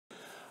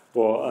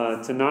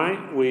Well,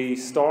 tonight we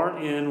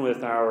start in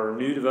with our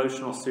new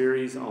devotional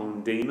series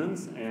on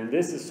demons, and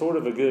this is sort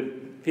of a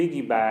good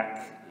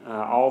piggyback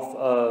off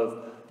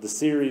of the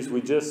series we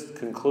just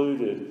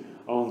concluded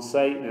on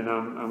Satan, and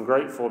I'm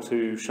grateful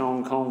to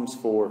Sean Combs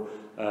for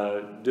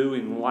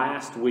doing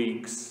last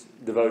week's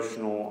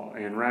devotional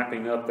and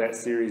wrapping up that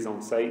series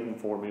on Satan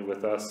for me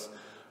with us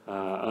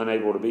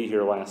unable to be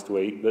here last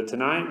week. But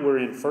tonight we're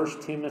in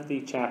 1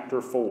 Timothy chapter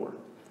 4.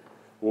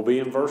 We'll be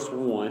in verse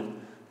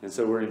 1. And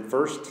so we're in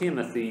 1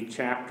 Timothy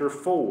chapter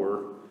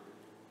 4,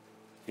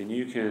 and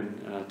you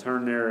can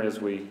turn there as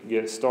we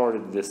get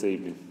started this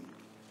evening.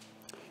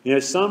 You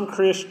know, some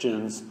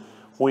Christians,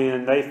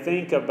 when they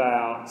think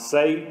about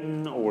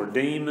Satan or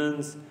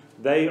demons,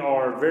 they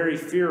are very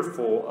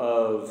fearful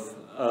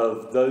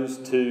of those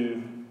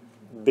two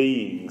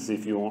beings,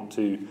 if you want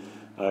to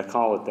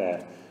call it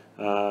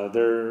that.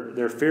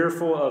 They're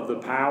fearful of the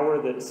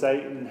power that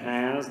Satan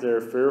has.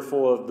 They're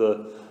fearful of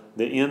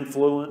the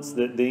influence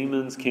that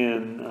demons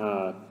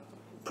can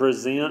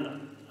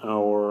present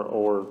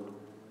or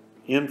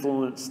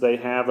influence they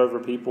have over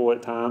people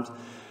at times.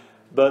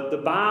 But the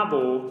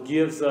Bible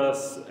gives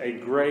us a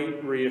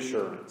great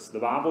reassurance. The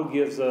Bible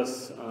gives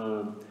us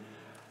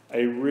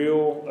a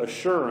real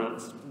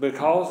assurance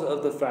because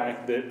of the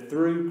fact that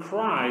through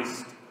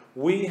Christ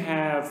we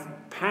have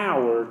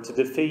power to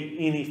defeat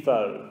any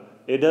foe.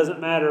 It doesn't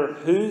matter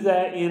who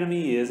that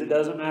enemy is. It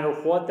doesn't matter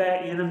what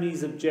that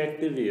enemy's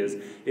objective is.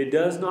 It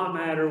does not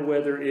matter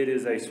whether it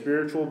is a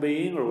spiritual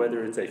being or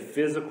whether it's a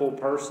physical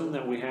person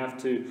that we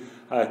have to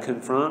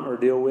confront or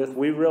deal with.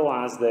 We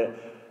realize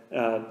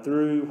that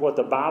through what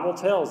the Bible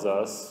tells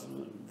us,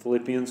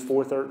 Philippians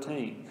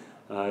 4:13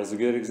 is a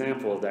good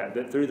example of that.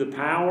 That through the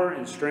power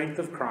and strength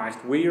of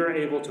Christ, we are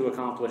able to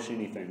accomplish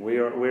anything.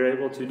 We're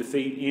able to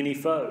defeat any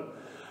foe.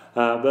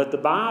 But the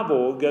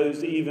Bible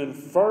goes even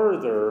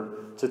further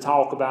to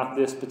talk about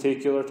this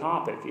particular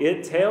topic.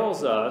 It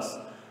tells us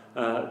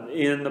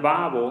in the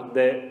Bible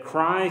that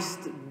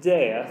Christ's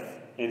death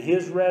and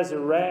His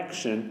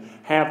resurrection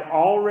have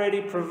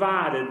already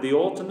provided the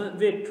ultimate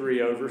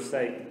victory over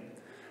Satan.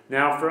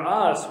 Now for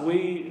us,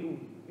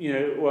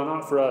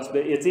 not for us,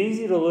 but it's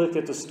easy to look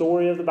at the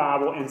story of the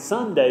Bible, and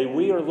Sunday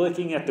we are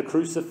looking at the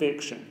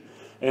crucifixion.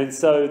 And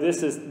so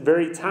this is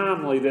very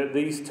timely that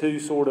these two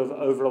sort of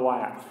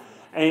overlap.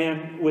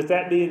 And with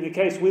that being the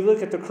case, we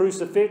look at the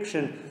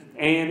crucifixion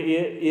and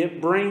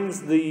it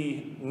brings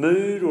the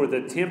mood or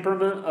the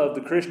temperament of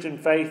the Christian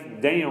faith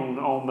down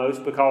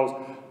almost, because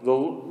the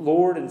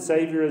Lord and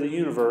Savior of the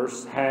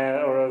universe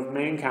or of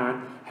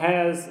mankind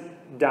has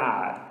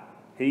died.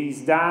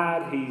 He's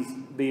died. He's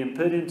being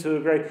put into a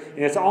grave.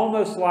 And it's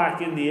almost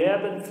like in the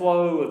ebb and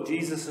flow of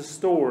Jesus'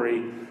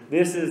 story,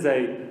 this is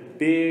a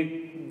big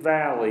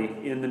valley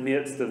in the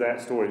midst of that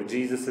story.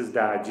 Jesus has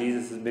died.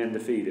 Jesus has been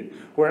defeated.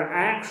 Where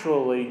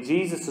actually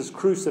Jesus'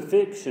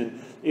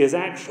 crucifixion is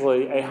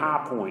actually a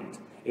high point.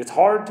 It's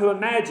hard to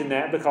imagine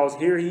that because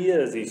here He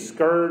is. He's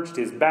scourged.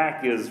 His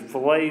back is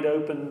filleted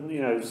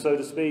open, so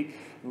to speak,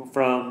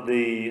 from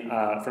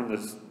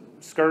the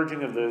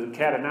scourging of the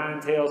cat of nine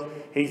tails.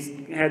 He's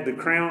had the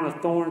crown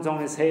of thorns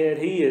on His head.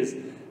 He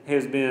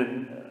has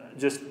been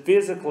just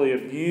physically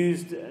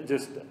abused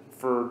just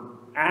for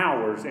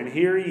hours. And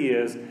here He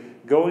is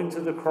going to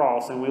the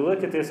cross, and we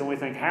look at this and we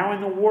think, how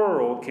in the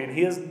world can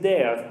His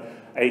death,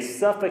 a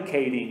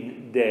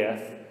suffocating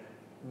death,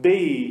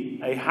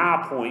 be a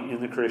high point in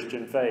the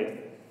Christian faith?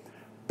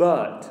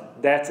 But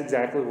that's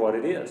exactly what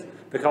it is.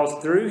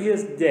 Because through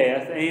His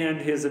death and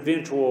His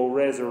eventual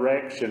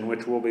resurrection,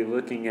 which we'll be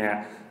looking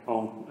at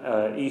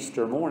on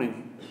Easter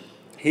morning,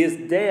 His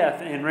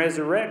death and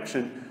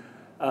resurrection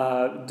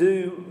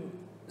do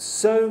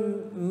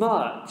so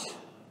much.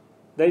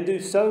 They do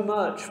so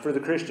much for the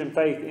Christian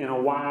faith in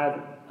a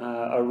wide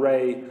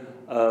array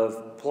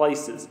of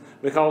places.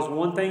 Because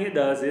one thing it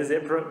does is,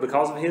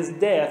 because of His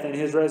death and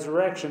His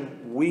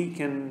resurrection, we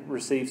can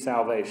receive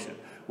salvation.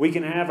 We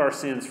can have our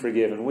sins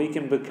forgiven. We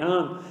can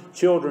become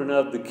children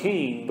of the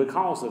King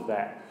because of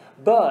that.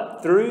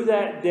 But through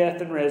that death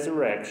and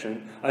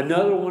resurrection,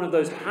 another one of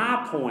those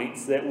high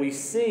points that we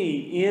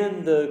see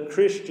in the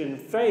Christian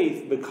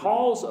faith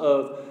because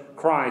of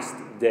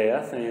Christ's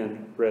death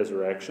and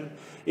resurrection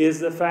is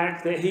the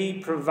fact that He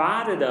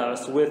provided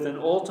us with an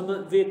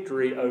ultimate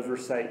victory over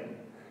Satan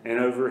and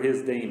over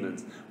his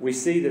demons. We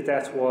see that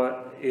that's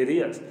what it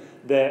is.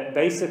 That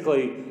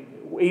basically,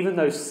 even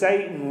though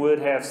Satan would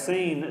have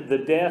seen the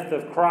death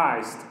of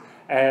Christ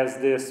as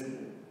this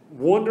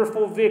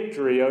wonderful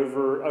victory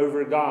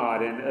over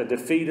God and a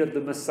defeat of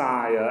the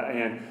Messiah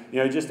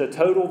and just a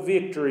total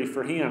victory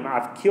for him.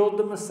 I've killed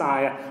the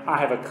Messiah. I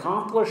have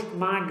accomplished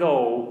my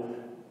goal.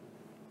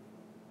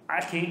 I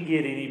can't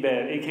get any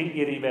better. It can't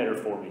get any better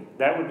for me.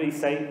 That would be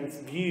Satan's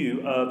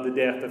view of the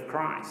death of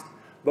Christ.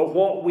 But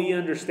what we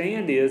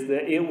understand is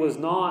that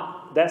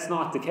that's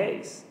not the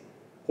case.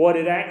 What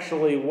it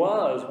actually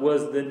was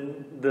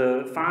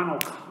the final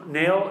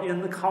nail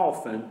in the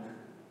coffin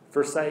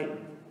for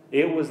Satan.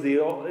 It was the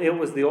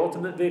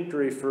ultimate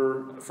victory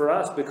for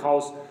us,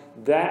 because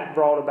that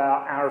brought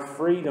about our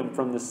freedom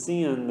from the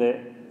sin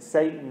that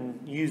Satan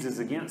uses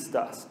against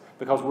us,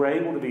 because we're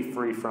able to be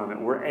free from it.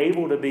 We're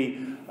able to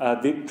be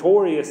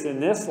victorious in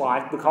this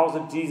life because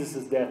of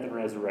Jesus' death and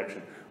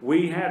resurrection.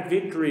 We have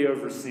victory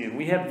over sin.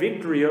 We have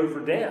victory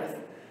over death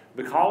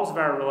because of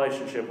our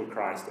relationship with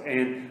Christ.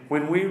 And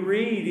when we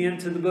read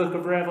into the book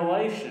of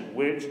Revelation,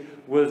 which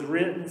was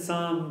written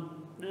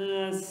some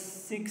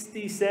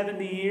 60,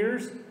 70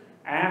 years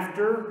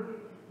after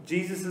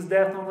Jesus'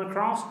 death on the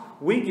cross,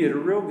 we get a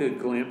real good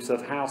glimpse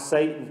of how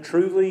Satan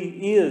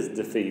truly is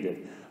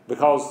defeated.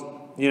 Because,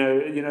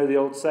 you know the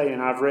old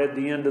saying, I've read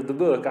the end of the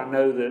book, I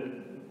know that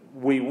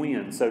we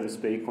win, so to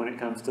speak, when it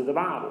comes to the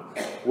Bible.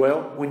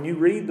 Well, when you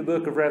read the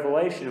book of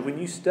Revelation, when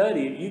you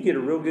study it, you get a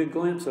real good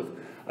glimpse of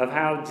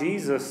how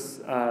Jesus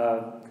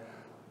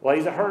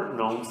lays a hurting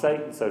on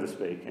Satan, so to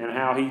speak, and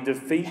how he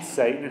defeats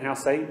Satan, and how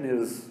Satan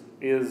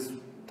is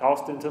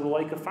tossed into the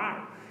lake of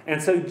fire.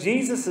 And so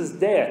Jesus'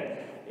 death,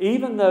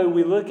 even though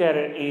we look at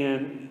it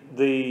and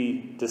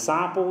the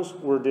disciples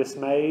were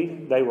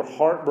dismayed, they were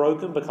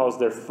heartbroken because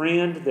their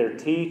friend, their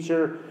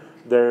teacher,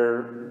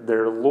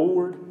 their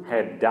Lord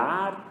had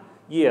died.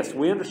 Yes,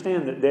 we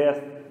understand that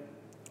death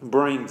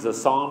brings a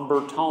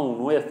somber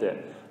tone with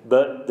it.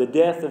 But the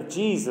death of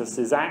Jesus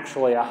is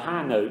actually a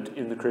high note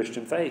in the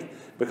Christian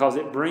faith, because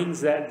it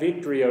brings that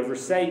victory over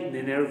Satan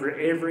and over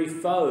every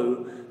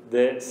foe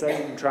that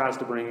Satan tries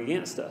to bring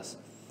against us.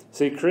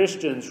 See,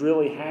 Christians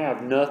really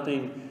have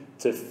nothing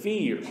to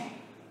fear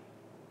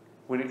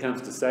when it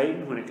comes to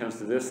Satan, when it comes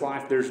to this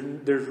life. There's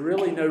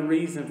really no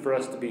reason for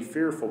us to be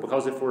fearful,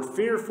 because if we're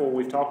fearful,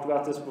 we've talked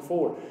about this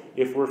before,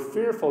 if we're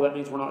fearful, that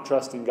means we're not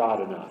trusting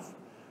God enough.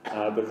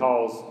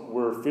 Because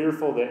we're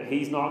fearful that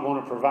He's not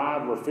going to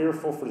provide. We're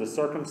fearful for the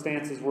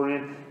circumstances we're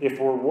in. If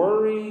we're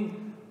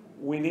worrying,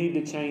 we need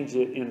to change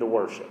it into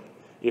worship.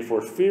 If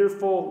we're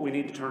fearful, we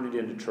need to turn it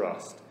into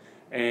trust.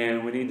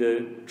 And we need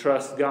to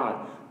trust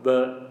God.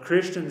 But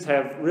Christians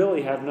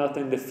really have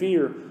nothing to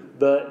fear.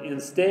 But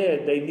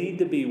instead, they need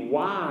to be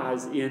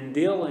wise in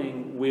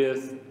dealing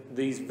with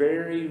these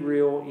very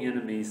real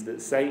enemies that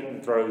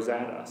Satan throws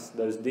at us.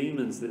 Those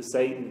demons that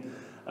Satan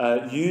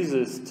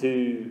uses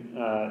to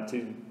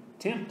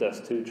tempt us,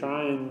 to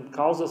try and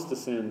cause us to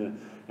sin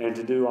and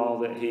to do all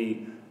that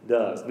he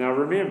does. Now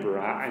remember,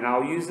 and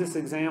I'll use this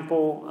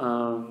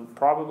example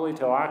probably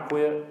till I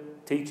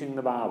quit teaching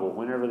the Bible,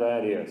 whenever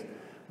that is.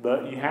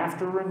 But you have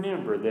to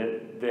remember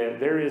that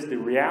there is the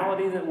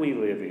reality that we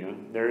live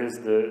in. There is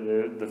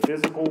the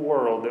physical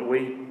world that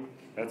we...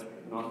 That's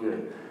not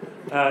good.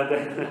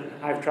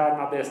 I've tried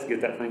my best to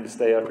get that thing to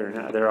stay up here,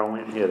 and there I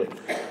went and hit it.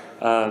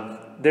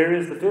 There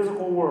is the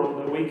physical world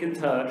that we can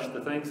touch,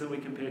 the things that we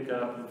can pick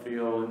up and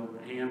feel and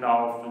hand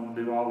off and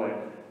do all that.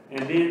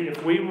 And then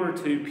if we were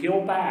to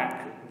peel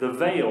back the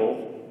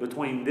veil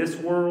between this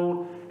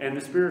world and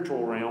the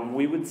spiritual realm,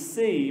 we would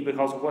see,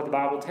 because of what the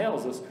Bible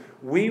tells us,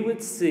 we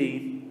would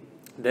see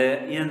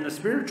that in the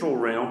spiritual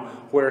realm,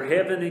 where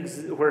heaven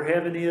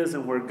is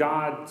and where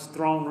God's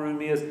throne room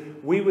is,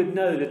 we would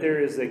know that there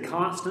is a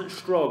constant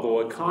struggle,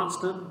 a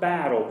constant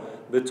battle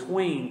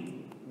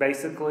between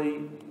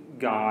basically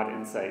God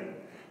and Satan.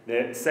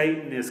 That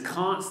Satan is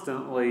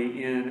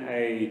constantly in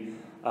a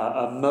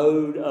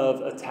mode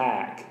of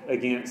attack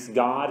against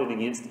God and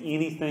against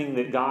anything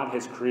that God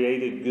has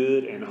created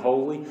good and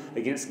holy.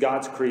 Against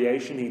God's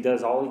creation, he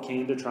does all he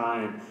can to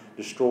try and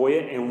destroy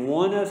it. And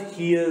one of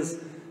his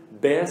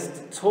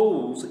best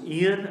tools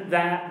in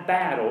that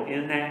battle,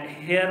 in that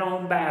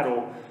head-on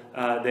battle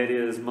that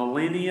is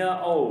millennia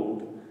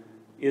old,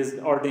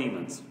 are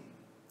demons.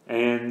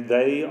 And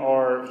they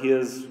are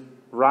his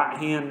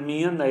right-hand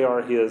men. They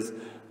are his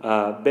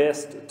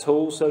best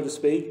tool, so to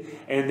speak.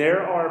 And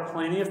there are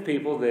plenty of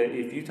people that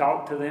if you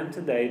talk to them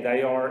today,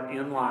 they are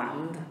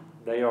enlightened.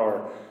 They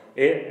are,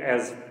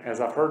 as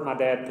I've heard my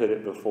dad put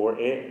it before,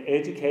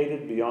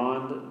 educated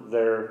beyond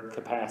their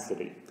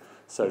capacity,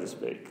 so to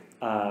speak.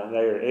 They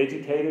are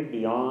educated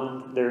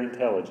beyond their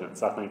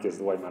intelligence, I think is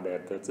the way my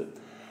dad puts it.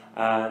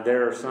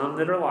 There are some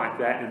that are like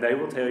that, and they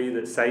will tell you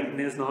that Satan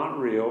is not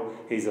real.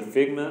 He's a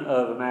figment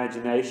of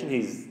imagination.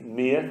 He's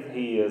myth.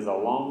 He is a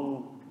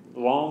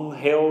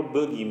long-held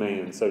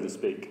boogeyman, so to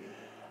speak.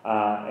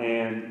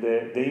 And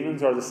the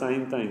demons are the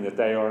same thing, that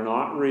they are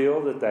not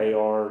real, that they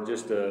are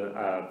just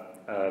a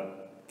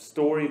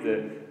story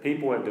that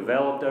people have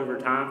developed over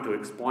time to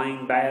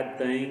explain bad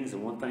things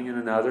and one thing and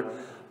another.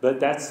 But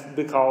that's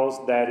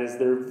because that is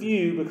their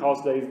view,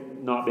 because they've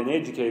not been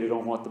educated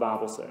on what the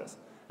Bible says.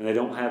 And they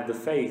don't have the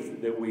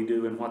faith that we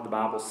do in what the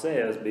Bible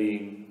says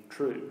being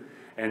true.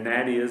 And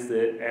that is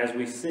that, as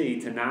we see,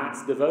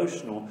 tonight's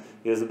devotional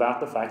is about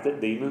the fact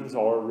that demons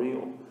are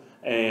real.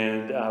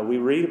 And we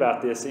read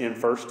about this in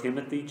 1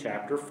 Timothy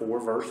chapter 4,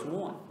 verse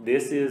 1.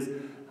 This is,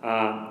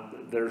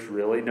 there's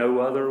really no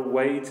other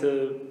way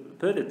to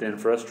put it than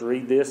for us to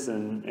read this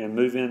and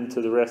move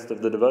into the rest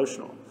of the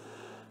devotional.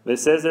 But it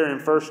says there in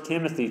 1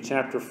 Timothy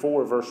chapter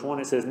 4, verse 1,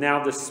 it says,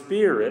 "Now the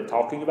Spirit,"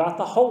 talking about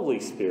the Holy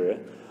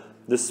Spirit,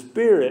 "the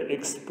Spirit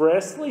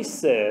expressly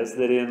says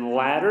that in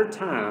latter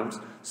times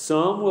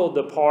some will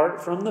depart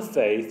from the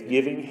faith,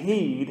 giving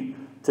heed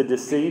to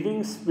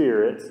deceiving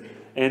spirits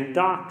and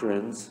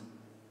doctrines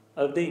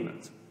of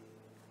demons.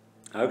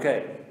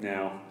 Okay,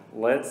 now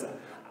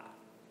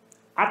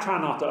I try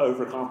not to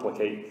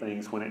overcomplicate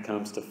things when it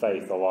comes to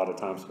faith a lot of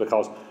times,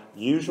 because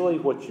usually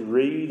what you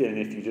read, and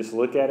if you just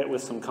look at it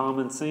with some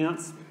common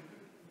sense,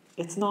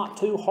 it's not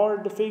too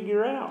hard to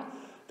figure out.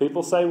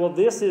 People say, well,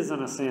 this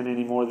isn't a sin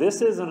anymore,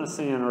 this isn't a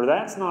sin, or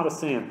that's not a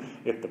sin.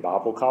 If the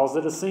Bible calls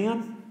it a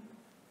sin,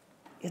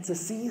 it's a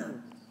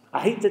sin.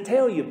 I hate to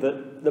tell you,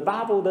 but the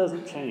Bible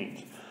doesn't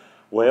change.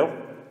 Well,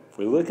 if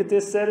we look at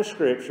this set of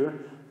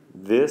Scripture,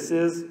 this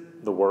is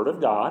the Word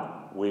of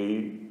God.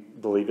 We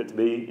believe it to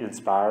be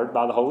inspired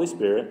by the Holy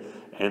Spirit.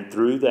 And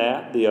through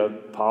that, the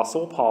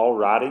Apostle Paul,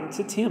 writing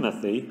to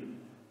Timothy,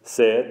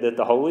 said that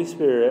the Holy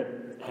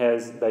Spirit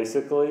has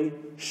basically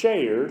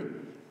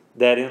shared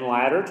that in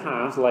later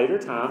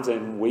times,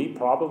 and we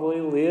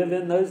probably live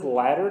in those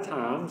latter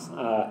times.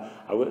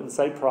 I wouldn't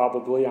say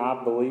probably,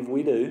 I believe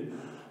we do.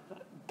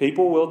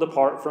 People will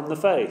depart from the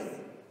faith.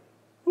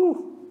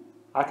 Whew.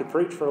 I could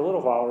preach for a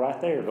little while right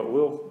there, but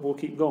we'll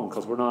keep going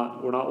because we're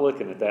not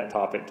looking at that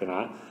topic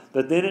tonight.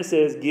 But then it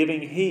says,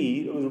 giving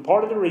heed.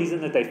 Part of the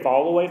reason that they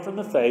fall away from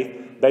the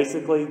faith,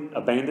 basically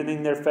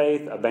abandoning their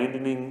faith,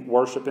 abandoning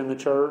worship in the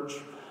church,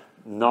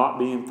 not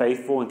being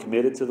faithful and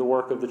committed to the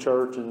work of the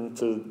church and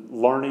to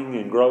learning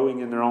and growing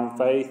in their own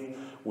faith.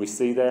 We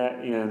see that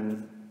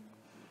in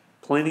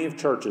plenty of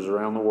churches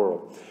around the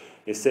world.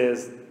 It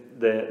says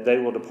that they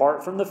will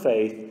depart from the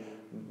faith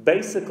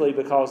basically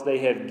because they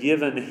have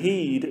given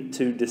heed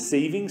to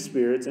deceiving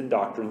spirits and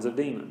doctrines of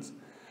demons.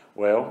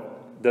 Well,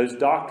 those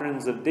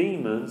doctrines of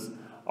demons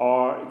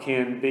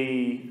can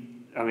be,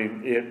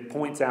 it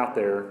points out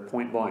there,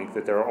 point blank,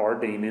 that there are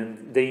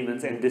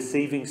demons and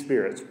deceiving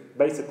spirits,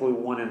 basically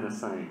one and the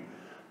same.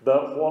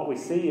 But what we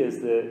see is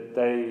that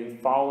they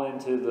fall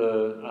into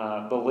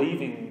the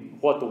believing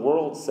what the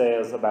world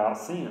says about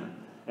sin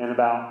and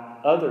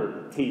about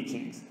other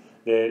teachings,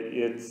 that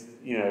it's,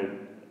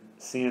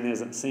 sin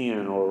isn't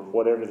sin, or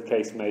whatever the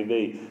case may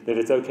be, that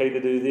it's okay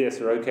to do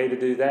this or okay to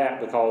do that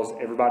because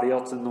everybody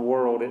else in the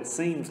world, it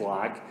seems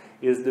like,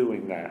 is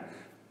doing that.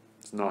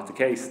 It's not the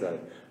case, though.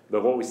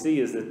 But what we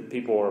see is that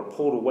people are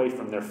pulled away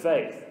from their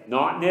faith.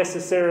 Not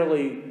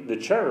necessarily the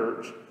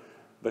church,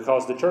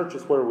 because the church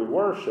is where we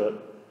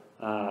worship,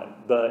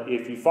 but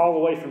if you fall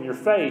away from your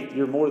faith,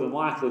 you're more than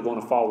likely going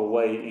to fall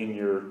away in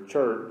your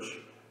church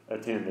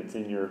attendance,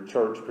 in your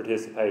church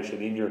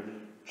participation, in your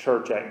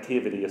church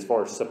activity as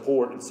far as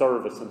support and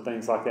service and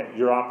things like that,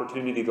 your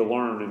opportunity to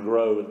learn and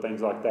grow and things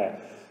like that.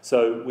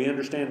 So we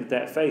understand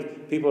that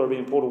faith, people are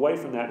being pulled away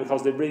from that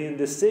because they're being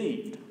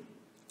deceived,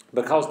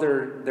 because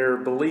they're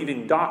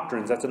believing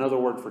doctrines. That's another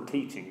word for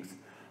teachings.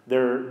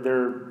 They're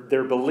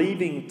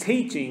believing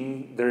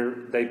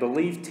they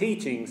believe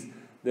teachings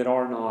that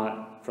are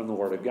not from the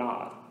Word of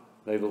God.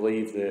 They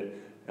believe that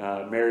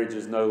marriage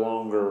is no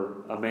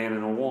longer a man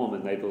and a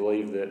woman. They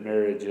believe that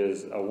marriage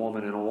is a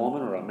woman and a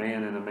woman, or a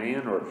man and a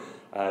man, or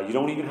you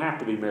don't even have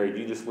to be married,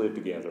 you just live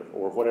together,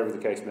 or whatever the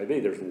case may be.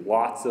 There's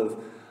lots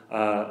of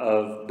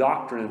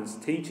doctrines,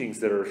 teachings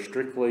that are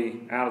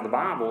strictly out of the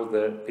Bible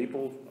that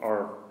people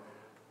are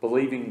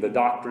believing the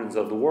doctrines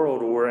of the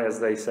world, or as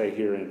they say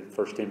here in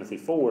 1 Timothy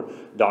 4,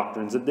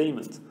 doctrines of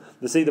demons.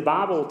 You see, the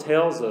Bible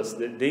tells us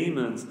that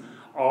demons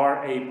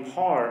are a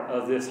part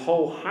of this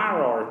whole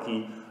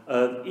hierarchy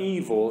of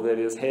evil that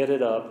is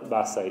headed up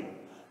by Satan.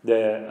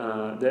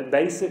 That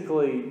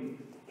basically,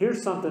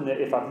 here's something that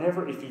if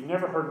you've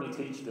never heard me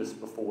teach this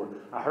before,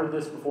 I heard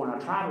this before,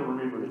 and I try to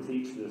remember to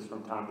teach this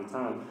from time to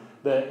time.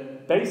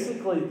 That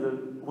basically,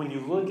 when you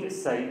look at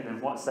Satan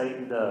and what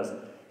Satan does,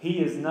 he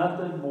is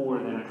nothing more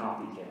than a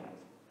copycat.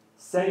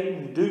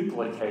 Satan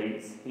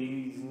duplicates.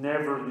 He's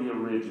never the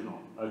original.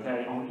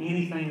 Okay, on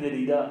anything that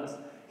he does,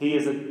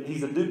 he's a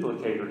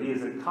duplicator. He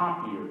is a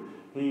copier.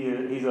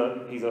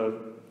 He's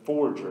a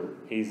forger.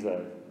 He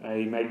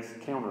makes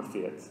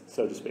counterfeits,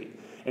 so to speak.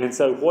 And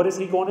so what is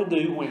he going to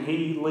do when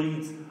he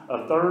leads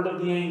a third of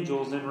the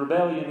angels in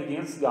rebellion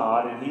against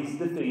God, and he's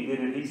defeated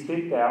and he's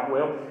kicked out?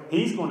 Well,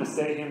 he's going to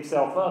set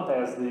himself up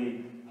as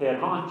the head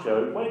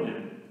honcho. Wait a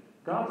minute.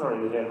 God's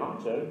already the head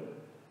honcho.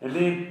 And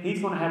then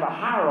he's going to have a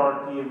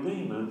hierarchy of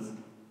demons.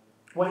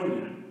 Wait a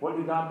minute. What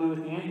did God do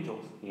with the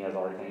angels? He has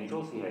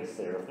archangels. He has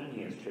seraphim.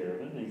 He has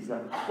cherubim.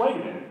 Wait a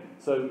minute.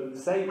 So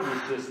Satan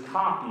is just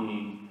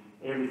copying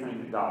everything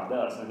that God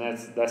does. And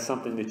that's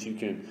something that you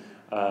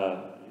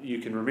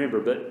can remember.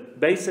 But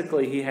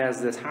basically, he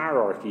has this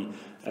hierarchy.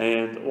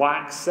 And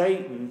like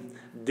Satan,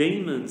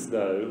 demons,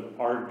 though,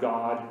 are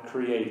God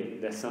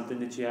created. That's something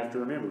that you have to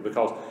remember.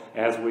 Because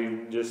as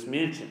we just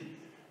mentioned,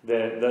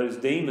 that those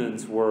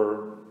demons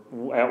were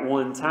at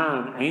one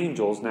time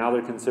angels. Now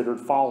they're considered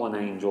fallen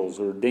angels,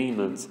 or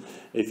demons,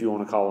 if you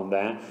want to call them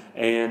that.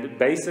 And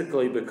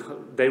basically, because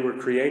they were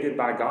created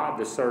by God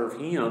to serve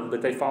Him,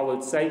 but they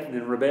followed Satan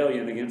in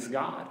rebellion against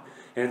God.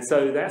 And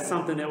so that's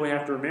something that we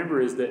have to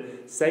remember, is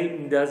that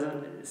Satan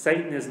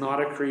is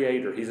not a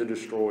creator. He's a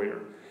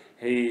destroyer.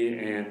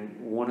 And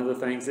one of the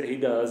things that he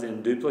does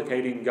in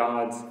duplicating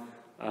God's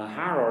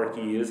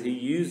hierarchy is he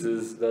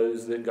uses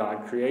those that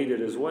God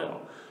created as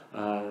well.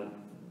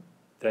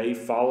 They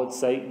followed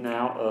Satan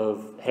out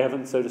of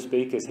heaven, so to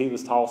speak, as he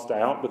was tossed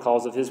out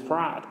because of his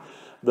pride.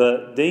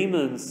 But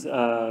demons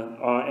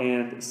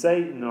and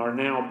Satan are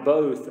now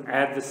both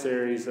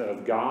adversaries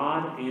of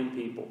God and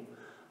people,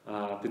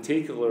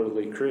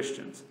 particularly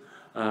Christians.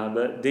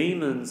 But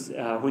demons,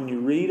 when you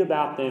read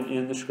about them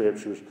in the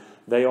Scriptures,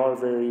 they are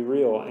very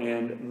real.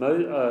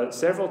 And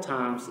several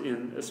times,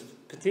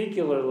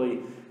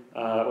 particularly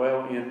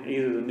in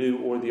either the New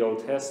or the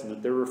Old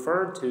Testament, they're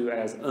referred to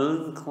as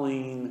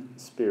unclean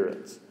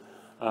spirits,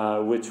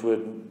 which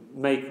would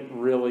make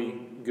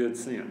really good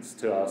sense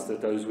to us that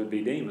those would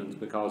be demons,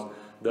 because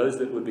those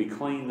that would be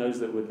clean,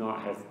 those that would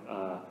not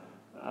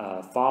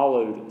have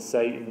followed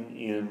Satan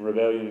in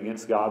rebellion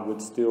against God,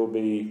 would still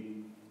be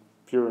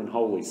pure and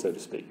holy, so to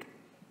speak.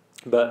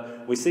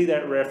 But we see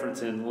that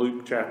reference in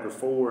Luke chapter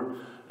 4,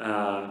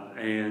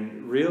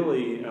 and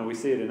really, we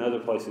see it in other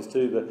places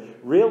too, but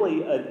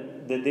really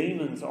the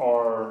demons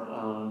are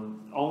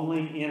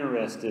only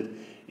interested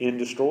in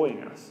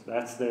destroying us.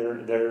 That's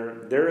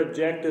their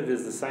objective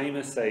is the same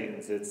as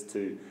Satan's. It's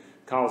to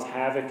cause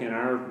havoc in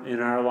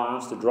our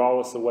lives, to draw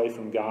us away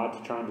from God,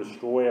 to try and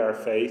destroy our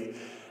faith.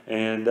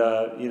 And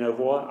you know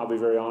what? I'll be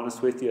very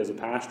honest with you. As a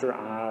pastor,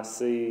 I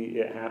see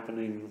it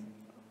happening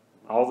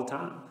all the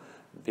time.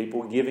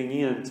 People giving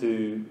in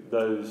to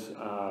those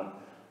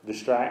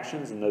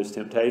distractions and those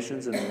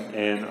temptations,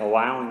 and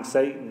allowing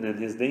Satan and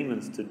his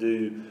demons to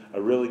do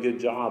a really good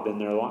job in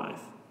their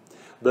life.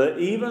 But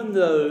even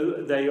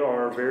though they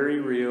are very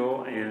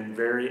real and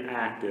very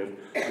active,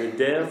 the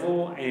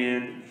devil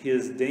and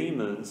his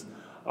demons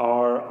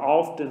are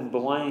often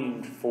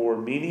blamed for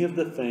many of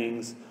the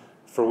things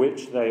for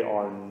which they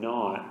are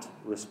not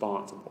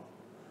responsible.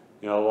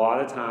 You know, a lot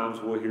of times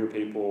we'll hear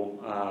people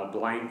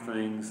blame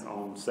things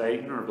on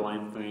Satan or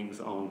blame things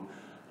on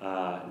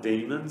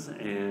demons,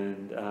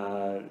 and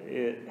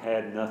it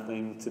had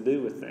nothing to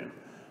do with them.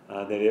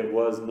 That it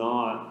was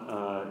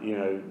not,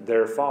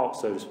 their fault,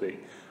 so to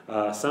speak.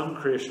 Some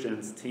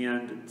Christians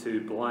tend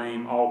to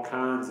blame all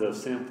kinds of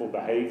sinful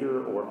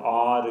behavior or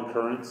odd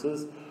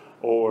occurrences,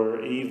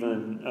 or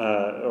even,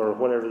 or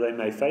whatever they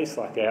may face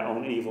like that,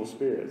 on evil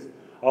spirits.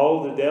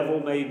 Oh, the devil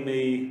made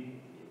me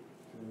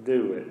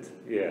do it.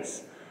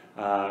 Yes.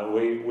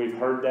 We've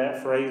heard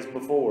that phrase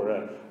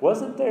before.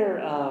 Was it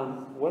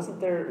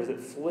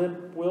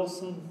Flip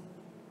Wilson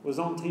was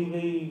on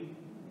TV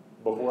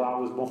before I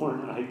was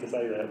born? I hate to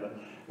say that, but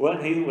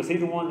was he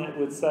the one that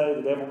would say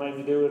the devil made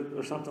me do it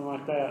or something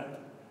like that?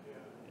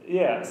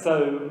 Yeah,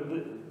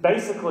 so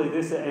basically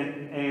this,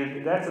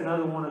 and that's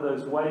another one of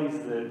those ways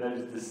that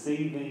those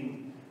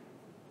deceiving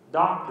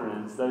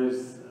doctrines,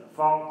 those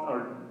false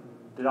or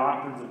the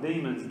doctrines of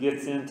demons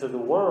gets into the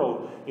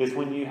world, is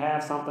when you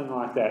have something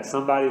like that.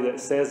 Somebody that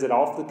says it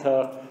off the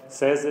cuff,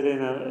 says it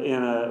in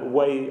a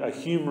way, a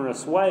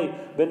humorous way,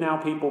 but now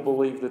people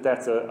believe that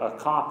that's a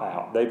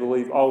cop-out. They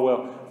believe,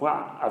 well,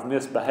 I've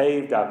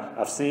misbehaved,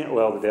 I've sinned,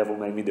 well, the devil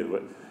made me do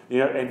it. You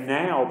know, and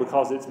now,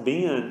 because it's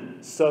been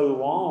so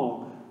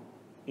long,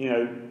 you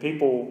know,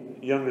 people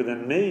younger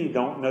than me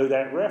don't know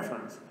that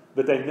reference,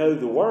 but they know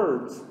the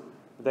words,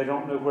 but they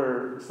don't know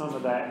where some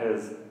of that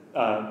has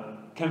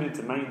come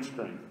into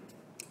mainstream.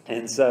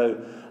 And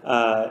so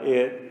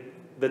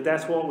but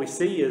that's what we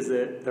see, is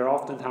that they're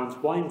oftentimes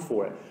blamed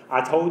for it. I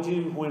told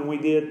you when we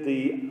did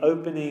the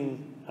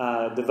opening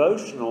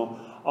devotional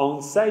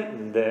on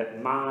Satan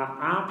that my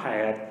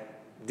iPad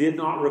did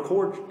not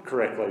record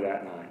correctly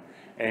that night.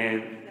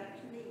 And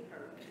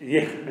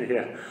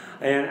yeah.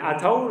 And I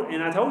told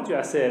you,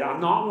 I said,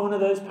 I'm not one of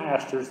those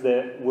pastors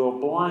that will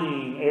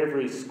blame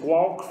every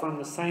squawk from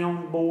the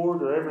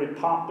soundboard or every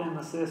pop in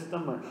the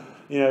system or,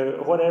 you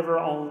know, whatever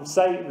on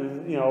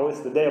Satan. You know,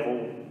 it's the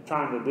devil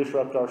trying to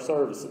disrupt our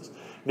services.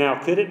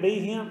 Now, could it be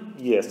him?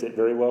 Yes, it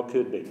very well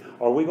could be.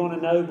 Are we going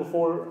to know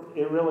before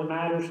it really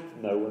matters?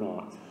 No, we're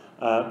not.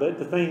 But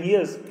the thing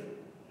is,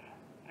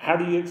 how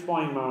do you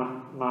explain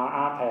my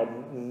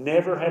iPad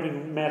never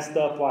having messed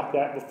up like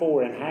that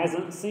before and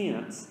hasn't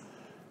since?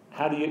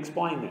 How do you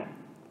explain that?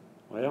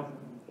 Well,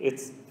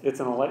 it's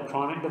an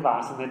electronic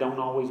device, and they don't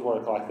always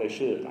work like they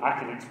should. I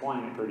can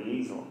explain it pretty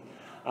easily.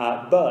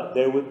 But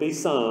there would be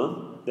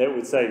some that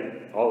would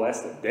say, oh, that's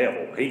the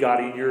devil. He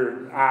got in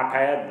your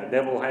iPad, and the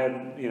devil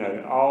had, you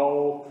know,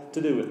 all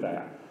to do with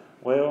that.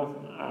 Well,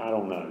 I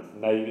don't know.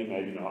 Maybe,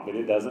 maybe not, but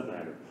it doesn't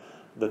matter.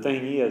 The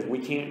thing is, we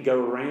can't go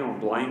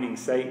around blaming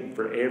Satan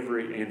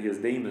and his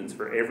demons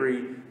for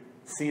every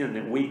sin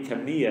that we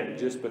commit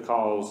just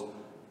because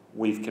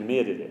we've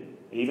committed it.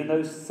 Even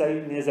though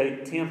Satan is a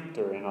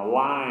tempter and a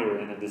liar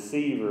and a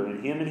deceiver,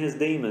 and him and his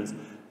demons'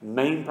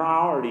 main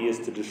priority is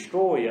to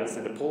destroy us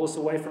and to pull us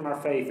away from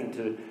our faith and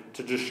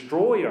to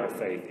destroy our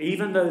faith,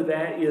 even though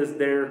that is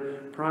their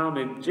prime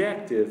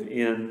objective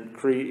in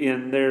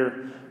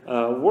their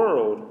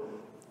world,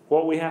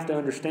 what we have to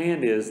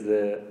understand is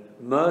that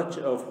much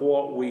of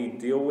what we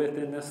deal with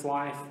in this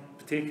life,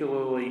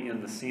 particularly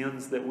in the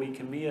sins that we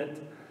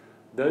commit,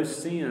 those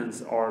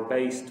sins are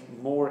based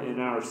more in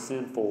our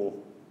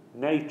sinful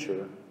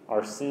nature,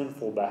 our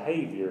sinful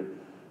behavior,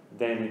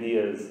 than it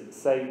is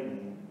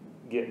Satan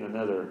getting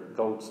another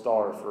gold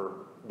star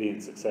for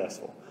being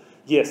successful.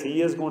 Yes,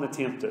 he is going to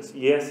tempt us.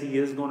 Yes, he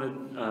is going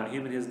to,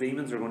 him and his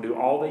demons are going to do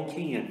all they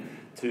can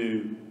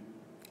to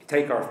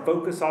take our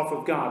focus off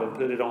of God and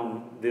put it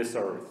on this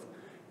earth.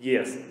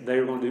 Yes,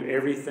 they're going to do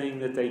everything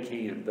that they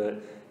can,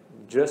 but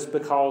just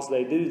because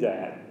they do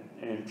that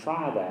and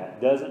try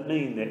that doesn't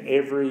mean that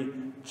every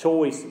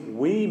choice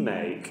we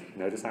make,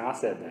 notice how I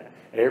said that,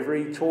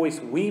 every choice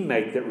we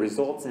make that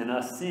results in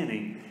us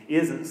sinning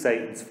isn't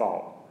Satan's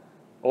fault.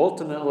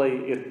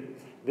 Ultimately,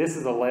 this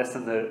is a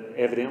lesson that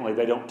evidently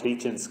they don't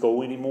teach in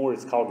school anymore.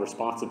 It's called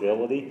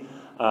responsibility.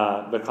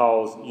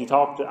 Because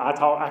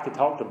I could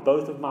talk to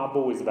both of my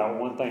boys about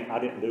one thing. I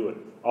didn't do it.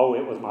 Oh,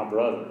 it was my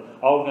brother.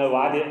 Oh, no,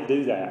 I didn't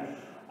do that.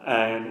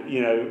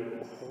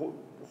 And,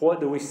 what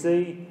do we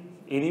see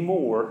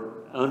anymore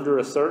under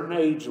a certain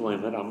age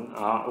limit?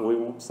 We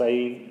won't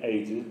say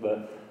ages,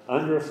 but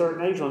under a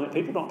certain age limit,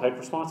 people don't take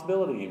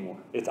responsibility anymore.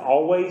 It's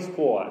always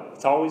what?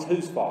 It's always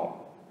whose fault?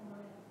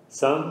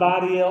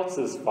 Somebody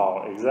else's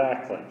fault,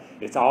 exactly.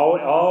 It's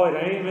always, oh, it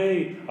ain't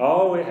me.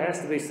 Oh, it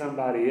has to be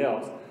somebody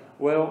else.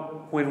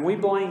 Well, when we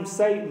blame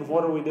Satan,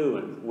 what are we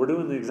doing? We're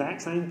doing the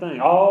exact same thing.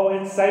 Oh,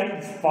 it's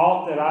Satan's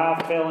fault that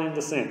I fell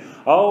into sin.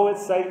 Oh,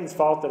 it's Satan's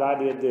fault that I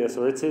did this,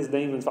 or it's his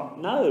demon's fault.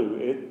 No,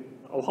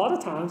 a lot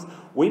of times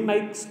we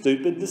make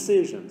stupid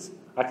decisions.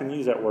 I can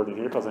use that word in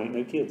here because there ain't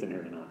no kids in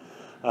here tonight.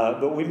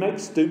 But we make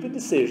stupid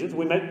decisions,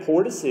 we make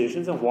poor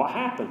decisions, and what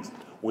happens?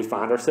 We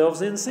find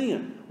ourselves in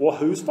sin. Well,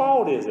 whose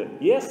fault is it?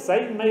 Yes,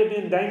 Satan may have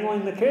been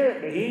dangling the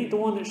carrot, but he ain't the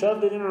one that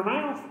shoved it in our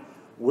mouth.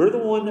 We're the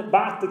one that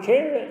bite the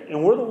carrot,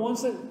 and we're the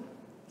ones that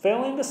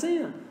fell into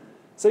sin.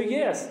 So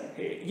yes,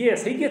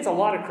 he gets a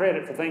lot of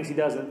credit for things he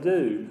doesn't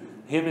do,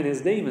 him and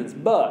his demons,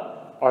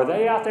 but are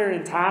they out there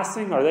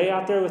enticing? Are they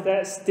out there with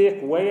that stick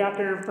way out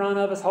there in front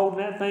of us, holding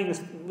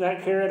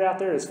that carrot out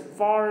there as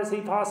far as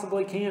he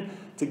possibly can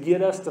to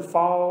get us to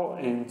fall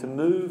and to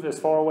move as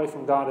far away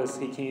from God as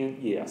he can?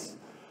 Yes.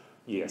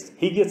 Yes.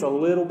 He gets a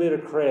little bit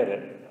of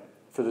credit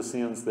for the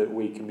sins that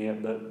we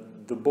commit,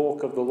 but the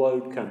bulk of the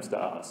load comes to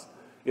us.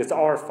 It's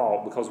our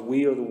fault because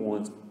we are the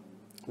ones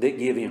that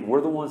give in.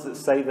 We're the ones that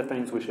say the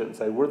things we shouldn't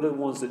say. We're the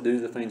ones that do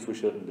the things we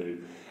shouldn't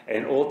do.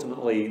 And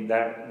ultimately,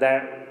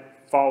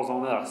 that falls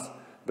on us.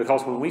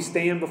 Because when we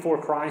stand before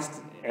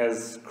Christ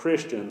as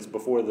Christians,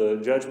 before the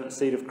judgment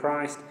seat of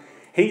Christ,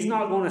 He's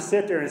not going to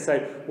sit there and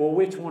say, well,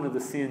 which one of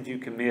the sins you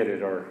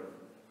committed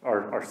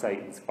are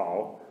Satan's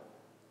fault?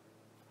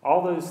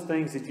 All those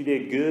things that you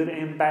did, good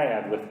and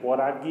bad, with what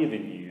I've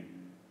given you,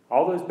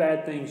 all those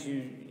bad things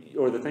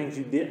or the things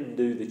you didn't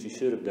do that you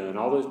should have done,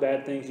 all those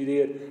bad things you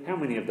did, how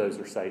many of those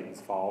are Satan's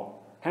fault?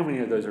 How many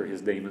of those are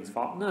his demon's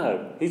fault?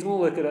 No. He's going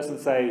to look at us and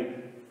say,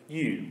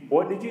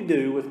 what did you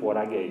do with what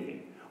I gave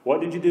you?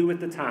 What did you do with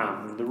the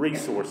time, the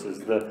resources,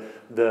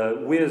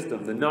 the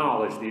wisdom, the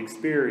knowledge, the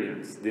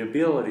experience, the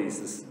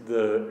abilities,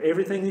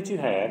 everything that you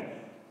had?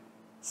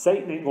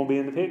 Satan ain't going to be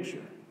in the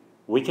picture.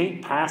 We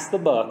can't pass the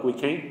buck. We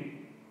can't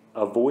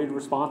avoid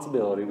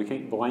responsibility. We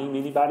can't blame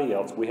anybody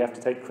else. We have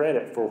to take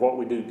credit for what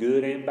we do,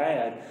 good and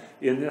bad,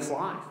 in this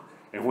life.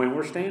 And when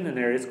we're standing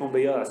there, it's going to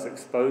be us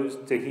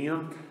exposed to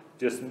Him,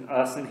 just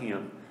us and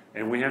Him.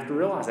 And we have to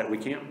realize that we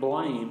can't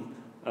blame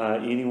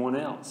anyone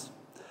else.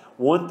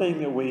 One thing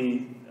that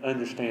we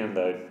understand,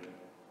 though,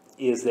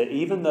 is that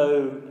even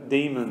though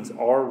demons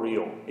are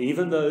real,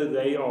 even though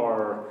they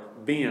are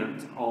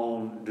bent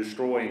on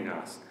destroying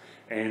us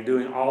and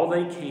doing all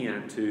they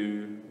can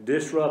to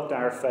disrupt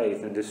our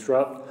faith and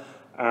disrupt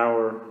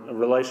our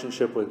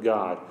relationship with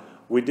God,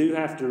 we do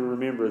have to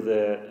remember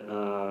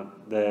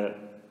that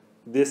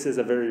this is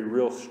a very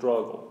real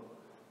struggle.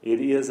 It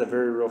is a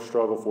very real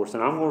struggle for us.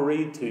 And I'm going to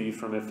read to you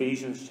from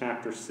Ephesians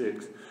chapter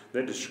 6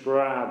 that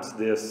describes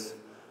this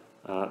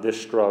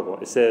struggle.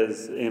 It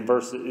says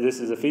this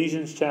is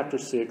Ephesians chapter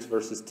 6,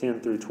 verses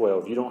 10 through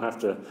 12. You don't have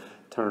to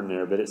turn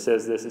there, but it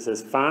says this. It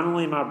says,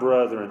 "Finally, my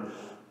brethren,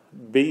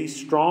 be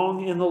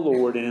strong in the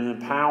Lord and in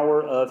the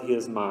power of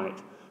His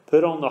might.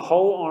 Put on the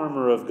whole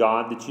armor of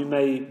God that you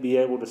may be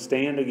able to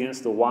stand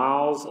against the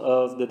wiles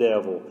of the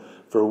devil.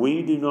 For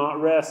we do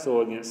not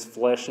wrestle against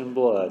flesh and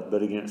blood,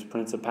 but against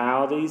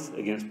principalities,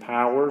 against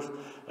powers,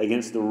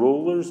 against the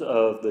rulers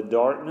of the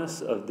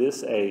darkness of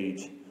this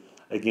age,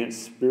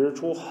 against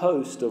spiritual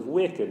hosts of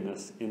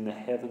wickedness in the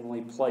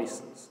heavenly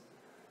places."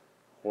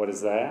 What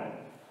is that?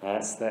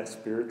 That's that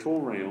spiritual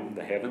realm,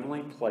 the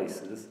heavenly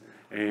places.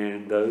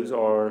 And those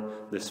are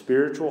the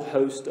spiritual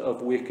host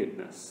of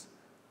wickedness.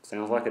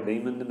 Sounds like a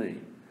demon to me.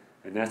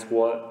 And that's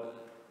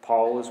what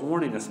Paul is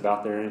warning us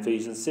about there in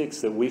Ephesians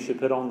 6, that we should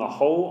put on the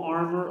whole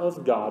armor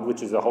of God,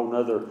 which is a whole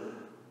other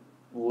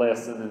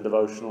lesson and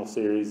devotional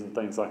series and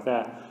things like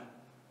that.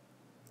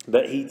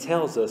 But he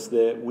tells us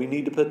that we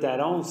need to put that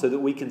on so that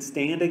we can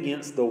stand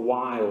against the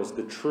wiles,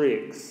 the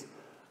tricks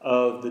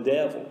of the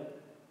devil.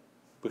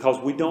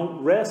 Because we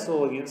don't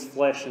wrestle against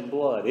flesh and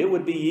blood. It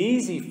would be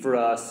easy for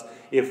us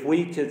if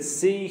we could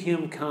see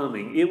him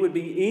coming. It would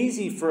be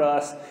easy for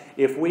us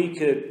if we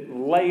could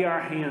lay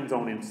our hands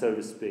on him, so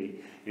to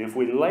speak. And if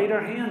we laid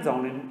our hands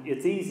on him,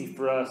 it's easy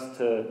for us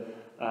to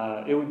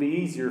it would be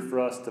easier for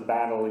us to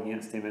battle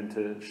against him and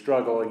to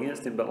struggle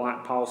against him. But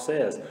like Paul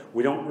says,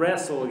 we don't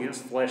wrestle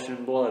against flesh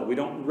and blood. We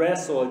don't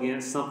wrestle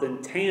against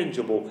something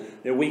tangible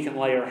that we can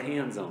lay our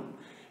hands on.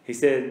 He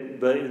said,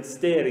 but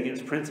instead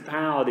against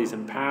principalities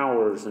and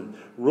powers and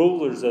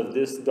rulers of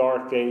this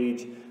dark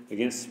age,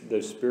 against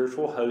those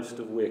spiritual hosts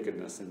of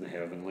wickedness in the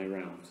heavenly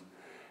realms.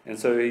 And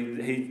so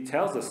he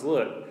tells us,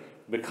 look,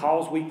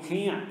 because we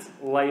can't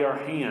lay our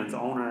hands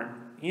on our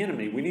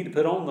enemy, we need to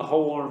put on the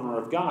whole armor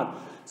of God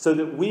so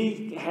that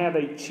we have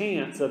a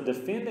chance of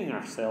defending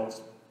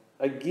ourselves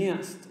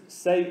against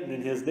Satan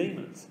and his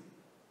demons.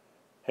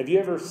 Have you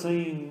ever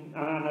seen,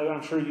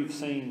 I'm sure you've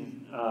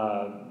seen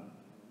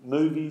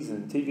movies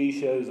and TV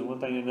shows and one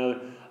thing and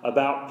another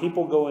about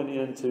people going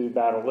into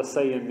battle, let's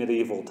say in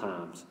medieval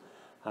times.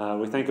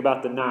 We think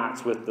about the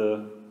knights with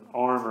the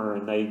armor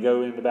and they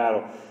go into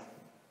battle.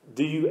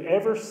 Do you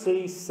ever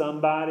see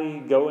somebody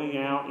going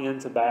out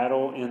into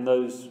battle in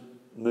those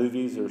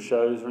movies or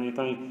shows or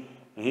anything,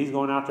 and he's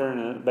going out there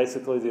in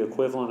basically the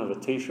equivalent of a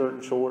t-shirt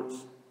and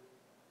shorts?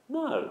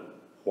 No.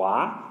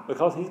 Why?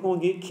 Because he's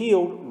going to get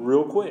killed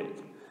real quick.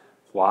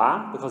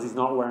 Why? Because he's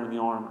not wearing the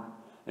armor.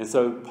 And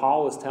so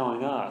Paul is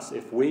telling us,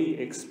 if we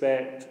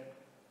expect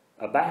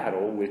a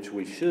battle, which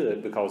we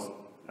should, because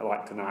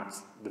like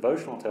tonight's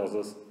devotional tells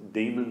us,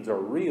 demons are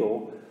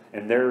real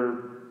and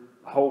their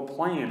whole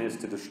plan is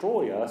to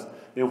destroy us,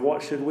 then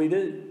what should we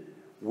do?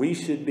 We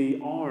should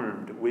be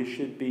armed. We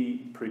should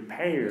be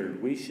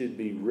prepared. We should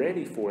be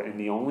ready for it. And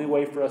the only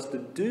way for us to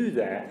do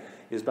that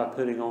is by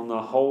putting on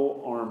the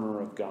whole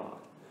armor of God.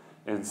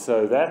 And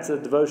so that's a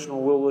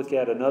devotional we'll look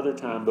at another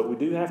time. But we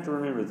do have to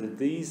remember that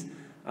these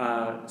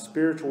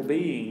spiritual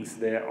beings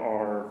that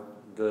are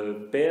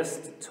the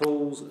best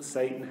tools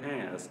Satan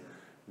has,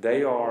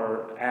 they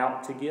are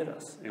out to get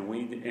us. And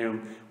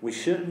we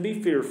shouldn't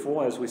be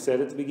fearful, as we said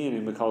at the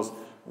beginning, because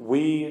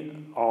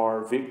we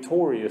are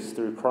victorious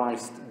through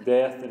Christ's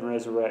death and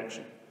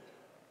resurrection.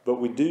 But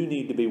we do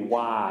need to be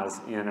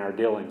wise in our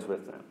dealings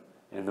with them.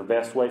 And the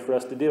best way for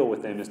us to deal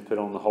with them is to put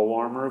on the whole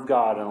armor of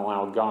God and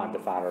allow God to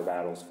fight our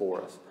battles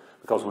for us.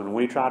 Because when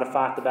we try to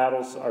fight the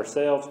battles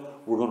ourselves,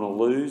 we're going to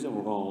lose, and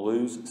we're going to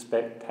lose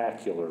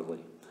spectacularly.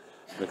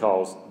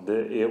 Because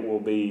it will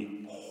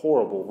be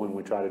horrible when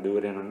we try to do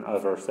it in and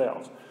of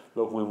ourselves.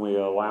 But when we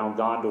allow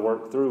God to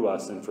work through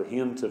us and for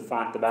Him to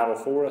fight the battle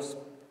for us,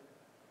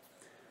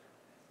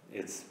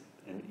 it's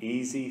an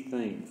easy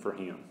thing for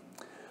Him.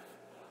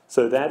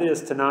 So that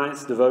is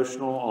tonight's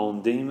devotional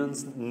on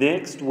demons.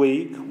 Next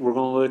week, we're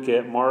going to look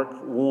at Mark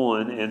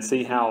 1 and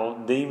see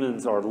how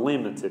demons are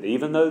limited.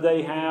 Even though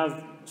they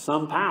have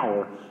some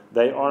power,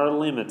 they are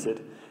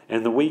limited.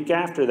 And the week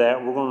after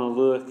that, we're going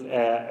to look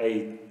at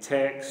a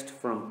text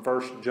from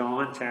 1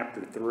 John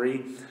chapter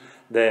 3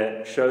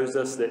 that shows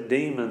us that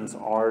demons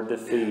are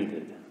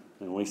defeated.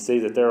 And we see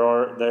that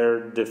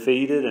they're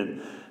defeated,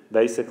 and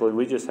basically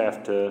we just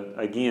have to,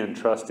 again,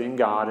 trust in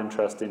God and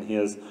trust in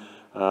His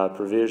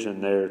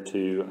provision there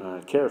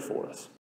to care for us.